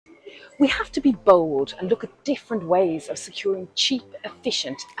We have to be bold and look at different ways of securing cheap,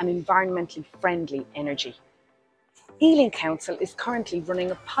 efficient and environmentally friendly energy. Ealing Council is currently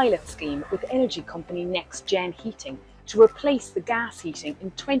running a pilot scheme with energy company NexGen heating to replace the gas heating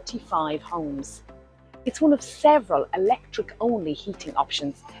in 25 homes. It's one of several electric-only heating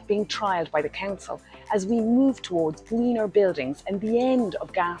options being trialled by the council as we move towards greener buildings and the end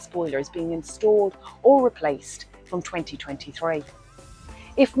of gas boilers being installed or replaced from 2023.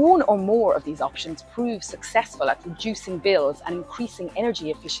 If one or more of these options prove successful at reducing bills and increasing energy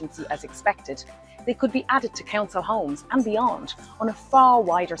efficiency as expected, they could be added to council homes and beyond on a far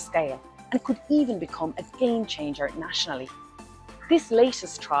wider scale and could even become a game changer nationally. This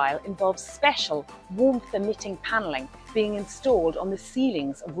latest trial involves special warmth-emitting panelling being installed on the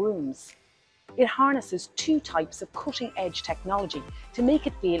ceilings of rooms. It harnesses two types of cutting-edge technology to make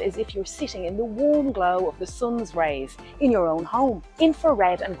it feel as if you're sitting in the warm glow of the sun's rays in your own home.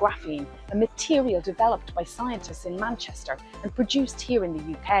 Infrared and graphene, a material developed by scientists in Manchester and produced here in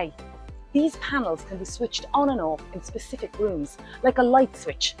the UK. These panels can be switched on and off in specific rooms, like a light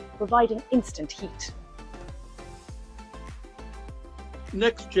switch, providing instant heat.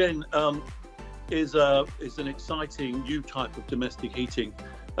 NexGen is an exciting new type of domestic heating,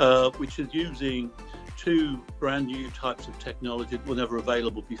 which is using two brand new types of technology that were never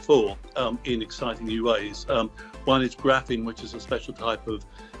available before in exciting new ways. One is graphene, which is a special type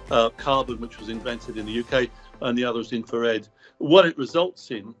of carbon which was invented in the UK, and the other is infrared. What it results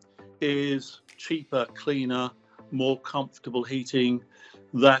in is cheaper, cleaner, more comfortable heating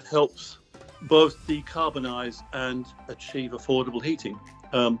that helps both decarbonize and achieve affordable heating.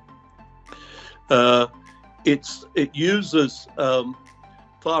 It uses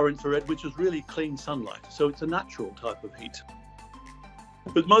far infrared, which is really clean sunlight, so it's a natural type of heat.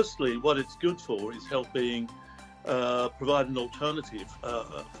 But mostly what it's good for is helping provide an alternative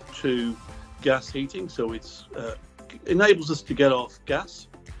to gas heating, so it enables us to get off gas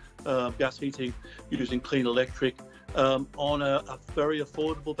heating using clean electric on a very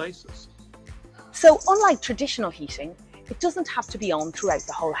affordable basis. So unlike traditional heating, it doesn't have to be on throughout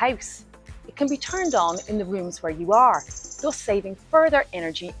the whole house. It can be turned on in the rooms where you are, thus saving further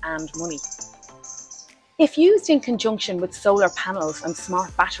energy and money. If used in conjunction with solar panels and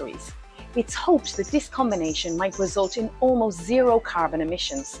smart batteries, it's hoped that this combination might result in almost zero carbon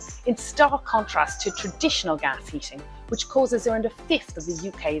emissions, in stark contrast to traditional gas heating, which causes around 1/5 of the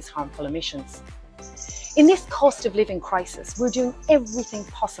UK's harmful emissions. In this cost of living crisis, we're doing everything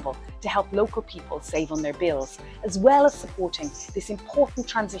possible to help local people save on their bills, as well as supporting this important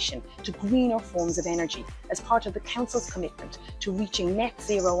transition to greener forms of energy as part of the Council's commitment to reaching net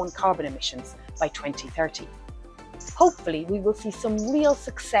zero on carbon emissions by 2030. Hopefully, we will see some real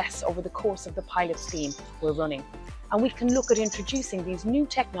success over the course of the pilot scheme we're running, and we can look at introducing these new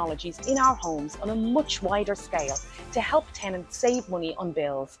technologies in our homes on a much wider scale to help tenants save money on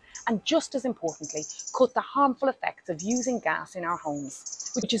bills and, just as importantly, cut the harmful effects of using gas in our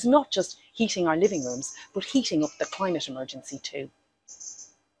homes, which is not just heating our living rooms, but heating up the climate emergency too.